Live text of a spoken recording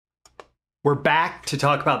We're back to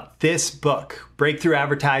talk about this book, Breakthrough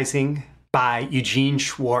Advertising by Eugene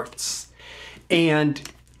Schwartz. And,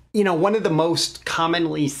 one of the most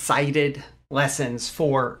commonly cited lessons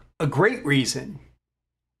for a great reason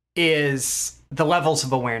is the levels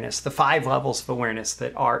of awareness, the 5 levels of awareness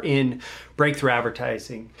that are in Breakthrough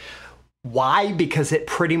Advertising. Why? Because it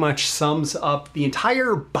pretty much sums up the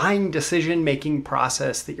entire buying decision-making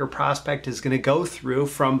process that your prospect is going to go through,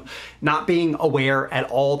 from not being aware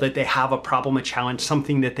at all that they have a problem, a challenge,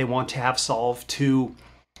 something that they want to have solved, to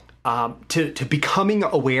becoming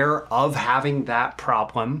aware of having that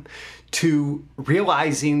problem, to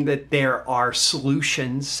realizing that there are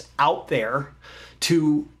solutions out there,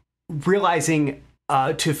 to realizing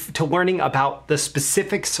to learning about the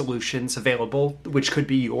specific solutions available, which could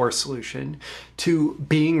be your solution, to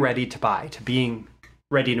being ready to buy, to being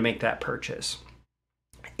ready to make that purchase.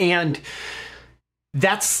 And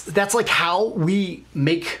that's like how we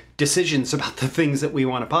make decisions about the things that we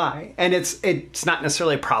want to buy. And it's not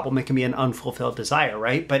necessarily a problem. It can be an unfulfilled desire,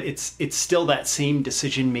 right? But it's still that same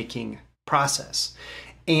decision-making process.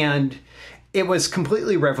 And it was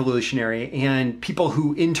completely revolutionary, and people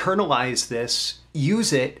who internalize this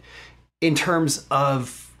use it in terms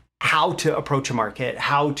of how to approach a market,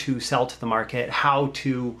 how to sell to the market, how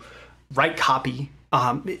to write copy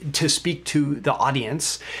to speak to the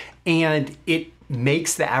audience, and it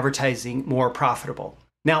makes the advertising more profitable.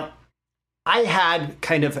 Now, I had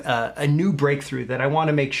kind of a new breakthrough that I want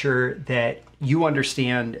to make sure that you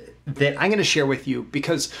understand, that I'm going to share with you,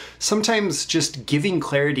 because sometimes just giving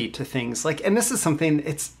clarity to things and this is something,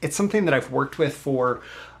 it's something that I've worked with for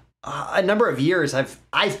a number of years.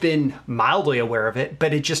 I've been mildly aware of it,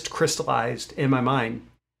 but it just crystallized in my mind.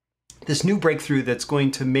 This new breakthrough that's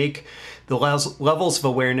going to make the levels of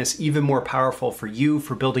awareness even more powerful for you,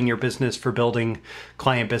 for building your business, for building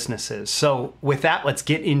client businesses. So with that, let's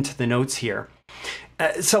get into the notes here.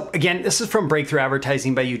 So again, this is from Breakthrough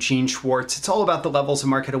Advertising by Eugene Schwartz. It's all about the levels of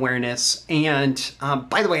market awareness. And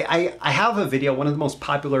by the way, I have a video, one of the most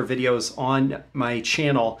popular videos on my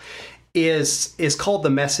channel is called The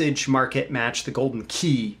Message Market Match, the Golden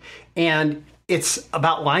Key. And it's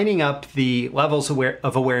about lining up the levels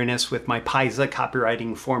of awareness with my PISA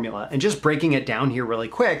copywriting formula. And just breaking it down here really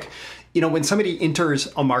quick, when somebody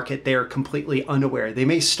enters a market, they're completely unaware. They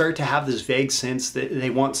may start to have this vague sense that they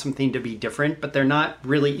want something to be different, but they're not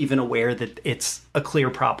really even aware that it's a clear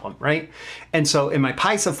problem, right? And so in my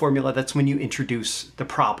PISA formula, that's when you introduce the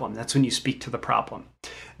problem. That's when you speak to the problem.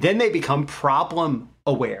 Then they become problem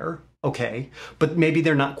aware. Okay, but maybe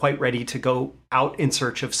they're not quite ready to go out in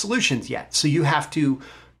search of solutions yet. So you have to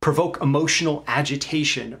provoke emotional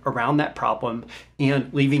agitation around that problem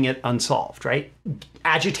and leaving it unsolved, right?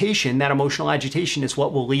 Agitation, that emotional agitation, is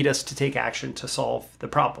what will lead us to take action to solve the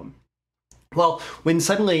problem. Well, when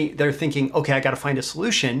suddenly they're thinking, okay, I got to find a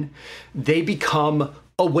solution, they become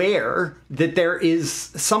aware that there is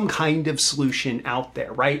some kind of solution out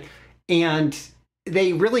there, right? And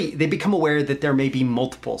they become aware that there may be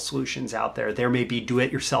multiple solutions out there. There may be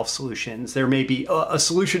do-it-yourself solutions. There may be a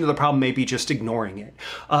solution to the problem, maybe just ignoring it.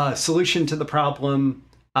 A solution to the problem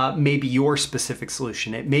may be your specific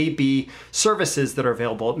solution. It may be services that are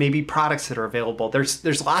available. It may be products that are available.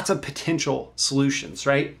 There's lots of potential solutions,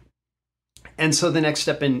 right? And so the next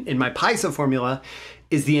step in my PISA formula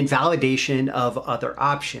is the invalidation of other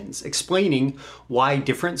options, explaining why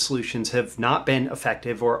different solutions have not been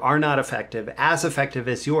effective or are not effective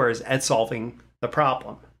as yours at solving the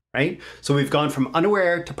problem, right? So we've gone from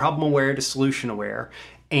unaware to problem aware to solution aware.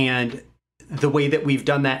 And the way that we've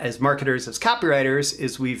done that as marketers, as copywriters,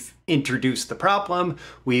 is we've introduced the problem,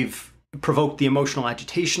 we've provoked the emotional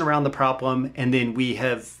agitation around the problem, and then we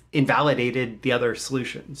have invalidated the other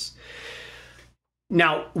solutions.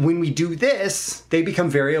 Now, when we do this, they become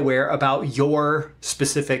very aware about your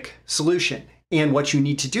specific solution. And what you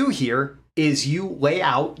need to do here is you lay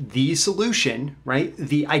out the solution, right?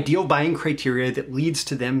 The ideal buying criteria that leads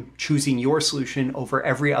to them choosing your solution over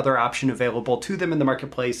every other option available to them in the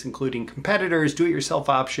marketplace, including competitors, do-it-yourself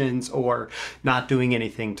options, or not doing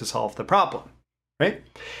anything to solve the problem, right?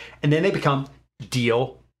 And then they become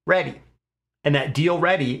deal ready. And that deal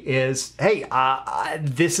ready is, hey,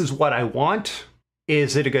 this is what I want.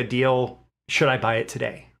 Is it a good deal? Should I buy it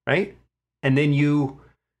today? Right? And then you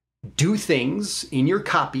do things in your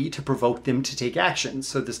copy to provoke them to take action.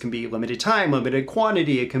 So this can be limited time, limited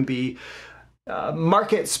quantity. It can be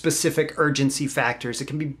market-specific urgency factors. It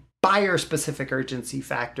can be buyer-specific urgency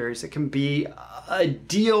factors. It can be a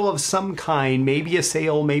deal of some kind, maybe a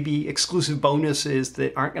sale, maybe exclusive bonuses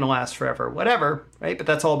that aren't going to last forever, whatever, right? But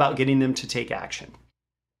that's all about getting them to take action.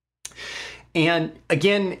 And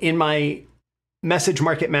again, in my message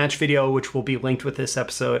market match video, which will be linked with this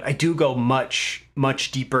episode, I do go much,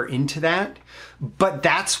 much deeper into that. But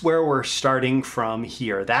that's where we're starting from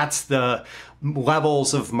here. That's the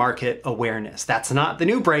levels of market awareness. That's not the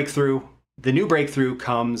new breakthrough. The new breakthrough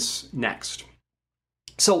comes next.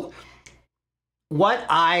 So what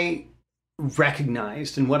I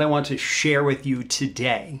recognized and what I want to share with you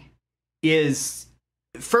today is,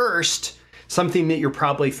 first, something that you're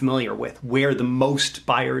probably familiar with, where the most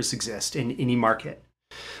buyers exist in any market.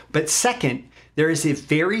 But second, there is a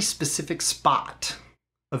very specific spot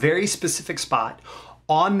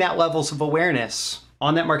on that levels of awareness,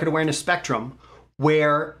 on that market awareness spectrum,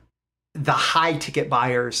 where the high ticket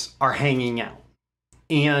buyers are hanging out.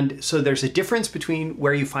 And so there's a difference between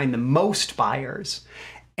where you find the most buyers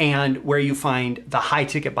and where you find the high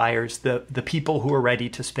ticket buyers, the people who are ready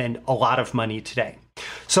to spend a lot of money today.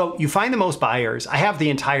 So you find the most buyers. I have the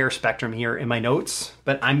entire spectrum here in my notes,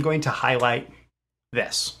 but I'm going to highlight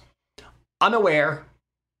this. Unaware,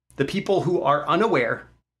 the people who are unaware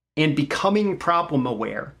and becoming problem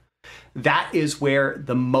aware, that is where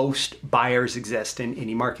the most buyers exist in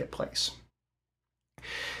any marketplace.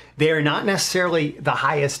 They are not necessarily the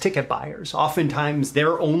highest ticket buyers. Oftentimes,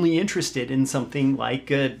 they're only interested in something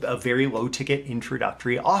like a very low ticket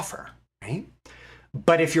introductory offer, right?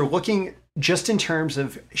 But if you're looking just in terms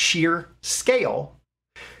of sheer scale,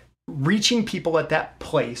 reaching people at that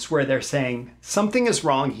place where they're saying, something is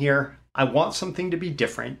wrong here, I want something to be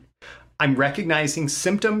different, I'm recognizing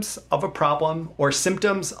symptoms of a problem or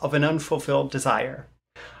symptoms of an unfulfilled desire,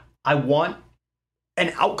 I want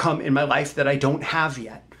an outcome in my life that I don't have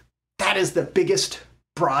yet. That is the biggest,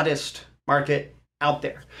 broadest market out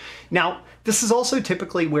there. Now, this is also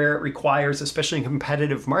typically where it requires, especially in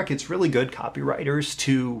competitive markets, really good copywriters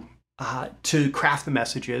to craft the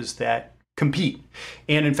messages that compete.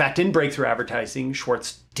 And in fact, in breakthrough advertising,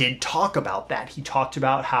 Schwartz did talk about that. He talked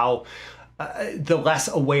about how the less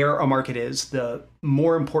aware a market is, the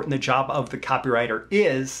more important the job of the copywriter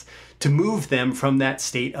is to move them from that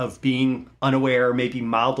state of being unaware, maybe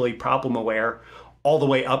mildly problem aware, all the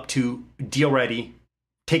way up to deal ready,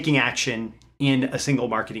 taking action in a single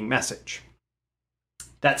marketing message.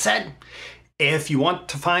 That said, if you want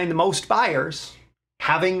to find the most buyers,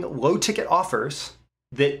 having low ticket offers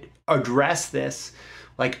that address this,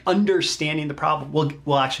 like understanding the problem,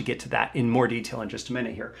 we'll actually get to that in more detail in just a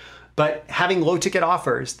minute here. But having low ticket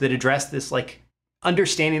offers that address this, like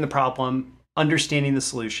understanding the problem, understanding the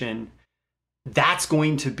solution, that's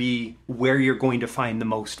going to be where you're going to find the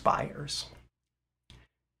most buyers.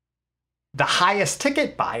 The highest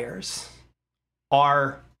ticket buyers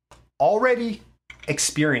are already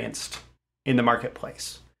experienced in the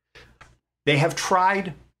marketplace. They have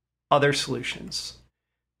tried other solutions.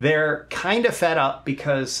 They're kind of fed up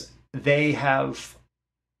because they have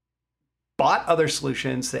bought other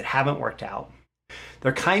solutions that haven't worked out.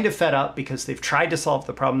 They're kind of fed up because they've tried to solve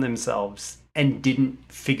the problem themselves and didn't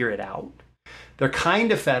figure it out. They're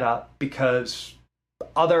kind of fed up because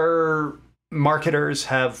other marketers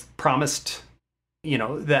have promised,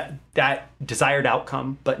 that desired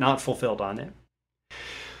outcome, but not fulfilled on it.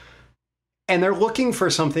 And they're looking for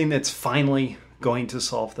something that's finally going to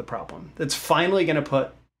solve the problem, that's finally going to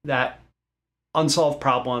put that unsolved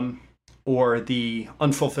problem or the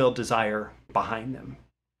unfulfilled desire behind them.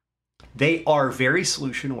 They are very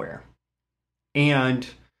solution aware, and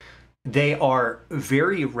they are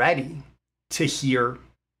very ready to hear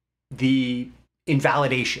the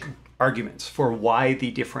invalidation arguments for why the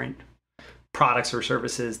different products or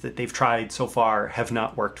services that they've tried so far have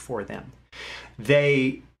not worked for them.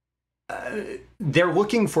 They're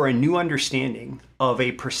looking for a new understanding of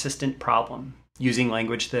a persistent problem, using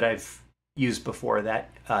language that I've used before, that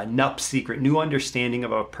NUP secret, new understanding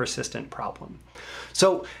of a persistent problem.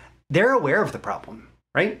 So they're aware of the problem,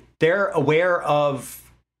 right? They're aware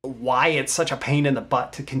of why it's such a pain in the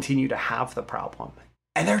butt to continue to have the problem.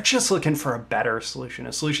 And they're just looking for a better solution,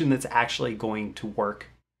 a solution that's actually going to work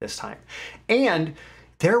this time. And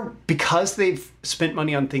because they've spent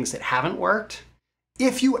money on things that haven't worked,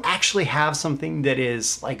 if you actually have something that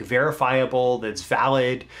is like verifiable, that's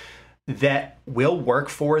valid, that will work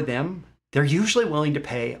for them, they're usually willing to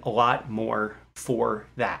pay a lot more for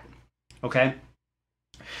that. Okay?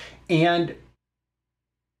 And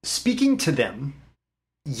speaking to them,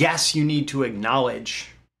 yes, you need to acknowledge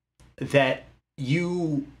that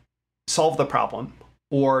you solve the problem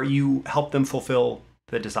or you help them fulfill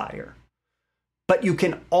the desire. But you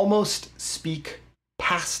can almost speak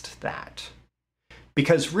past that,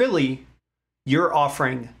 because really you're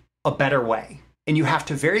offering a better way, and you have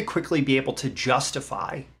to very quickly be able to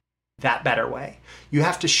justify that better way. You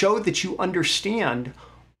have to show that you understand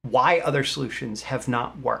why other solutions have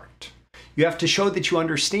not worked. You have to show that you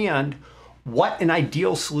understand what an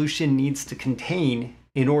ideal solution needs to contain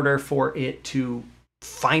in order for it to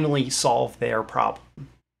finally solve their problem,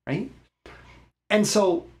 right? And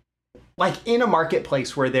so, like in a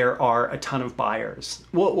marketplace where there are a ton of buyers,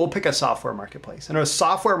 we'll pick a software marketplace. In a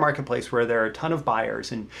software marketplace where there are a ton of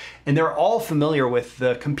buyers and they're all familiar with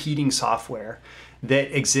the competing software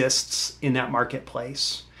that exists in that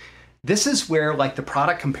marketplace, this is where like the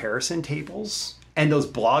product comparison tables and those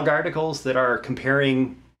blog articles that are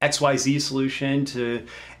comparing XYZ solution to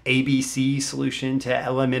ABC solution to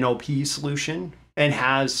LMNOP solution and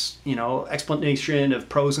has, explanation of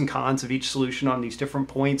pros and cons of each solution on these different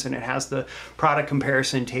points, and it has the product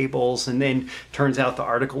comparison tables, and then turns out the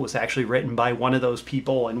article was actually written by one of those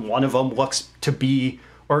people, and one of them looks to be,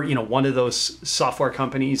 or one of those software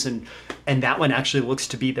companies, and that one actually looks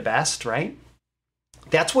to be the best, right?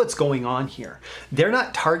 That's what's going on here. They're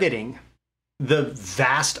not targeting the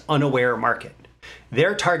vast unaware market.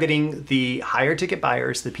 They're targeting the higher ticket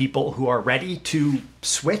buyers, the people who are ready to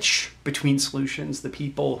switch between solutions, the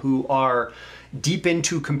people who are deep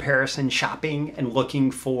into comparison shopping and looking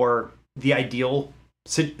for the ideal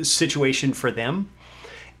situation for them.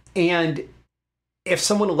 And if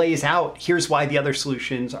someone lays out, here's why the other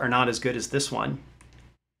solutions are not as good as this one,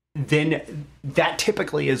 then that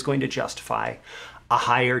typically is going to justify a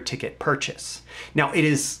higher ticket purchase. Now,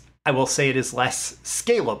 I will say it is less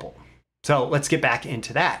scalable. So let's get back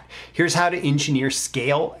into that. Here's how to engineer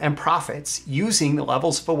scale and profits using the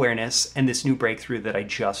levels of awareness and this new breakthrough that I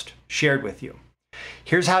just shared with you.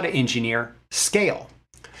 Here's how to engineer scale.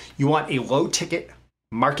 You want a low ticket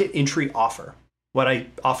market entry offer, what I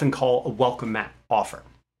often call a welcome mat offer.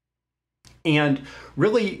 And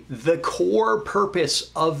really the core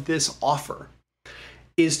purpose of this offer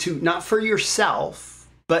is to, not for yourself,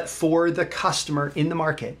 but for the customer in the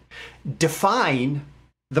market, define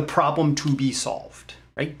the problem to be solved,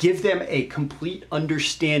 right? Give them a complete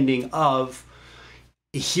understanding of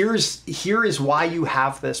here is why you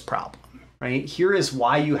have this problem, right? Here is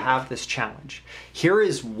why you have this challenge. Here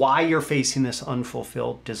is why you're facing this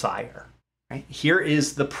unfulfilled desire, right? Here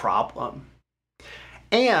is the problem.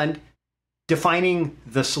 And defining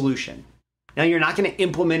the solution. Now, you're not going to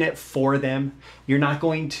implement it for them. You're not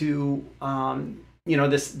going to,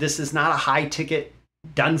 this is not a high ticket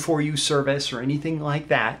done for you service or anything like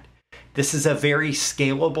that. This is a very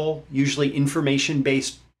scalable, usually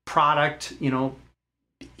information-based product,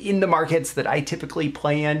 in the markets that I typically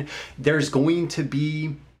play in. There's going to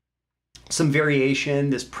be some variation.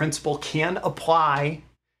 This principle can apply.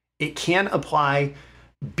 It can apply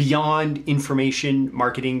beyond information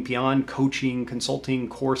marketing, beyond coaching, consulting,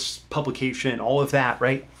 course publication, all of that,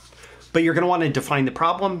 right? But you're going to want to define the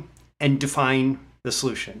problem and define the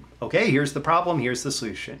solution. Okay, here's the problem, here's the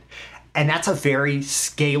solution. And that's a very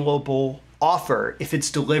scalable offer if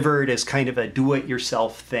it's delivered as kind of a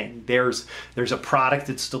do-it-yourself thing. There's a product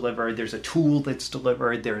that's delivered, there's a tool that's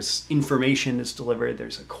delivered, there's information that's delivered,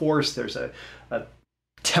 there's a course, there's a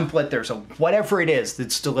template, there's a whatever it is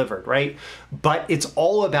that's delivered, right? But it's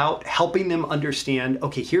all about helping them understand,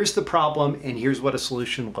 okay, here's the problem and here's what a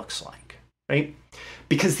solution looks like, right?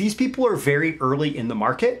 Because these people are very early in the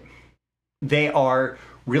market. They are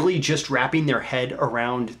really just wrapping their head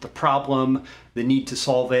around the problem, the need to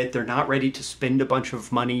solve it. They're not ready to spend a bunch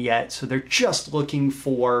of money yet. So they're just looking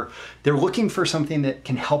for something that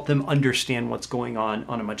can help them understand what's going on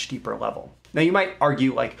a much deeper level. Now you might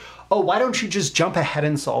argue like, oh, why don't you just jump ahead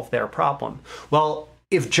and solve their problem? Well,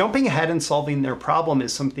 if jumping ahead and solving their problem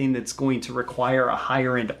is something that's going to require a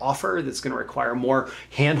higher end offer, that's going to require more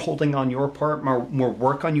hand-holding on your part, more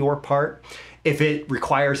work on your part, if it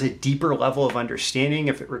requires a deeper level of understanding,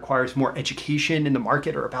 if it requires more education in the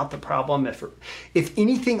market or about the problem, if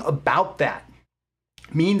anything about that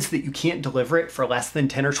means that you can't deliver it for less than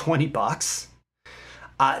 10 or 20 bucks,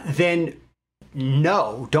 then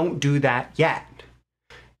no, don't do that yet.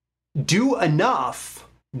 Do enough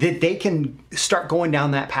that they can start going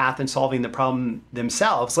down that path and solving the problem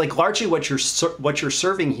themselves. Like largely what you're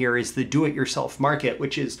serving here is the do-it-yourself market,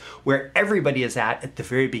 which is where everybody is at the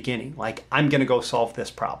very beginning. Like, I'm going to go solve this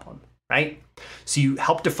problem, right? So you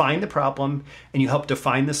help define the problem and you help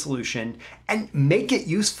define the solution and make it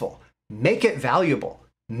useful, make it valuable,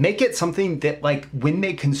 make it something that like when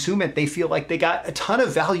they consume it, they feel like they got a ton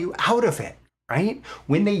of value out of it, right?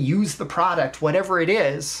 When they use the product, whatever it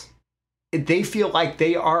is, they feel like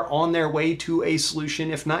they are on their way to a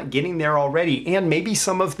solution, if not getting there already. And maybe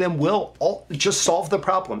some of them will just solve the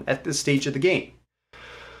problem at this stage of the game.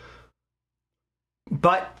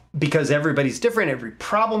 But because everybody's different, every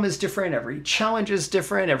problem is different, every challenge is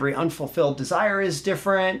different, every unfulfilled desire is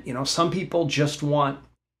different. Some people just want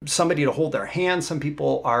somebody to hold their hand. Some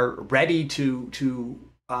people are ready to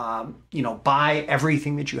buy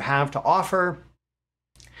everything that you have to offer.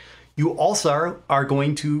 You also are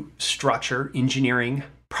going to structure engineering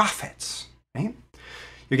profits, right?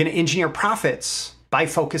 You're going to engineer profits by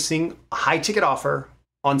focusing a high ticket offer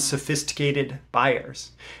on sophisticated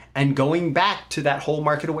buyers. And going back to that whole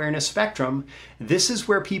market awareness spectrum, this is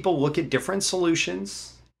where people look at different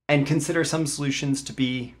solutions and consider some solutions to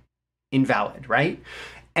be invalid, right?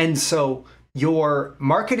 And so your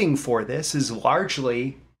marketing for this is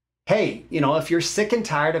largely, hey, if you're sick and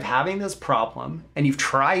tired of having this problem and you've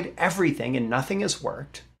tried everything and nothing has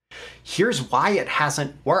worked, here's why it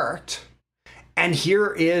hasn't worked. And here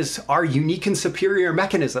is our unique and superior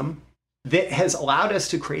mechanism that has allowed us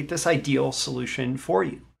to create this ideal solution for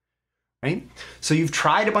you, right? So you've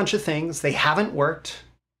tried a bunch of things. They haven't worked.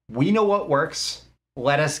 We know what works.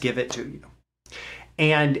 Let us give it to you.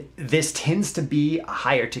 And this tends to be a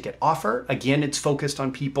higher ticket offer. Again, it's focused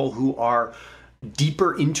on people who are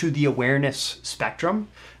deeper into the awareness spectrum.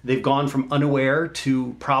 They've gone from unaware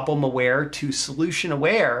to problem aware to solution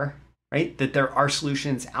aware, right? That there are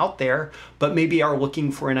solutions out there, but maybe are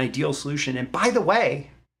looking for an ideal solution. And by the way,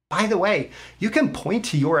 you can point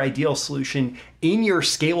to your ideal solution in your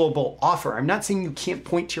scalable offer. I'm not saying you can't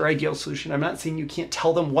point to your ideal solution. I'm not saying you can't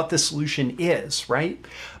tell them what the solution is, right?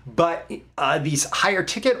 But these higher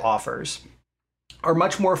ticket offers are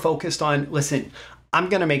much more focused on, listen, I'm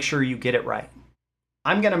going to make sure you get it right.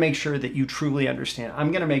 I'm going to make sure that you truly understand.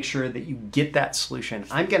 I'm going to make sure that you get that solution.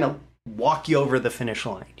 I'm going to walk you over the finish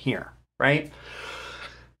line here, right?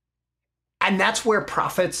 And that's where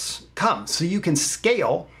profits come. So you can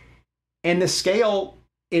scale. And the scale,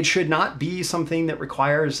 it should not be something that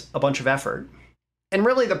requires a bunch of effort. And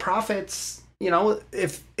really the profits,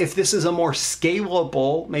 if this is a more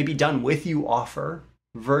scalable, maybe done with you offer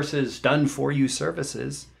versus done for you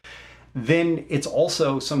services, then it's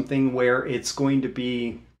also something where it's going to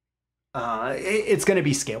be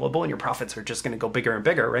scalable and your profits are just going to go bigger and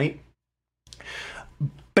bigger, right?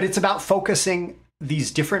 But it's about focusing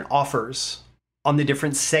these different offers on the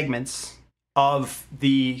different segments of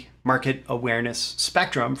the market awareness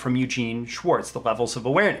spectrum from Eugene Schwartz, the levels of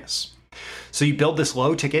awareness. So you build this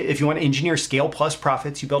low ticket. If you want to engineer scale plus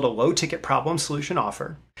profits, you build a low ticket problem solution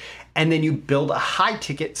offer. And then you build a high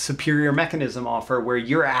ticket superior mechanism offer where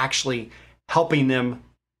you're actually helping them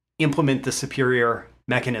implement the superior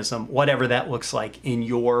mechanism, whatever that looks like in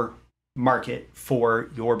your market for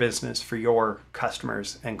your business, for your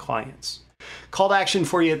customers and clients. Call to action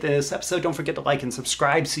for you at this episode. Don't forget to like and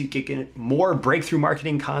subscribe so you can get more breakthrough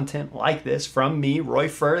marketing content like this from me, Roy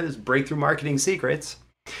Furr. This is Breakthrough Marketing Secrets.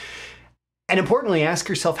 And importantly, ask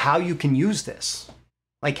yourself how you can use this.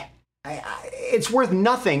 It's worth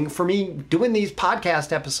nothing for me doing these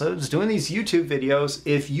podcast episodes, doing these YouTube videos,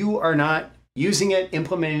 if you are not using it,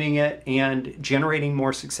 implementing it, and generating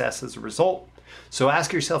more success as a result. So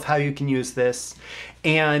ask yourself how you can use this.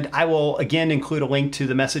 And I will again include a link to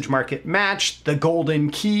the Message Market Match, the golden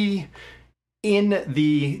key, in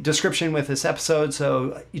the description with this episode.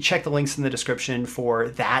 So you check the links in the description for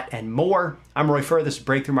that and more. I'm Roy Furr. This is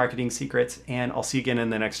Breakthrough Marketing Secrets, and I'll see you again in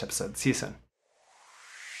the next episode. See you soon.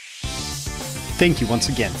 Thank you once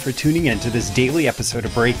again for tuning in to this daily episode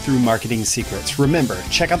of Breakthrough Marketing Secrets. Remember,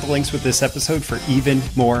 check out the links with this episode for even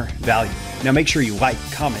more value. Now make sure you like,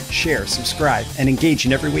 comment, share, subscribe, and engage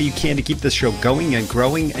in every way you can to keep this show going and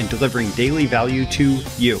growing and delivering daily value to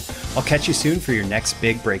you. I'll catch you soon for your next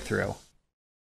big breakthrough.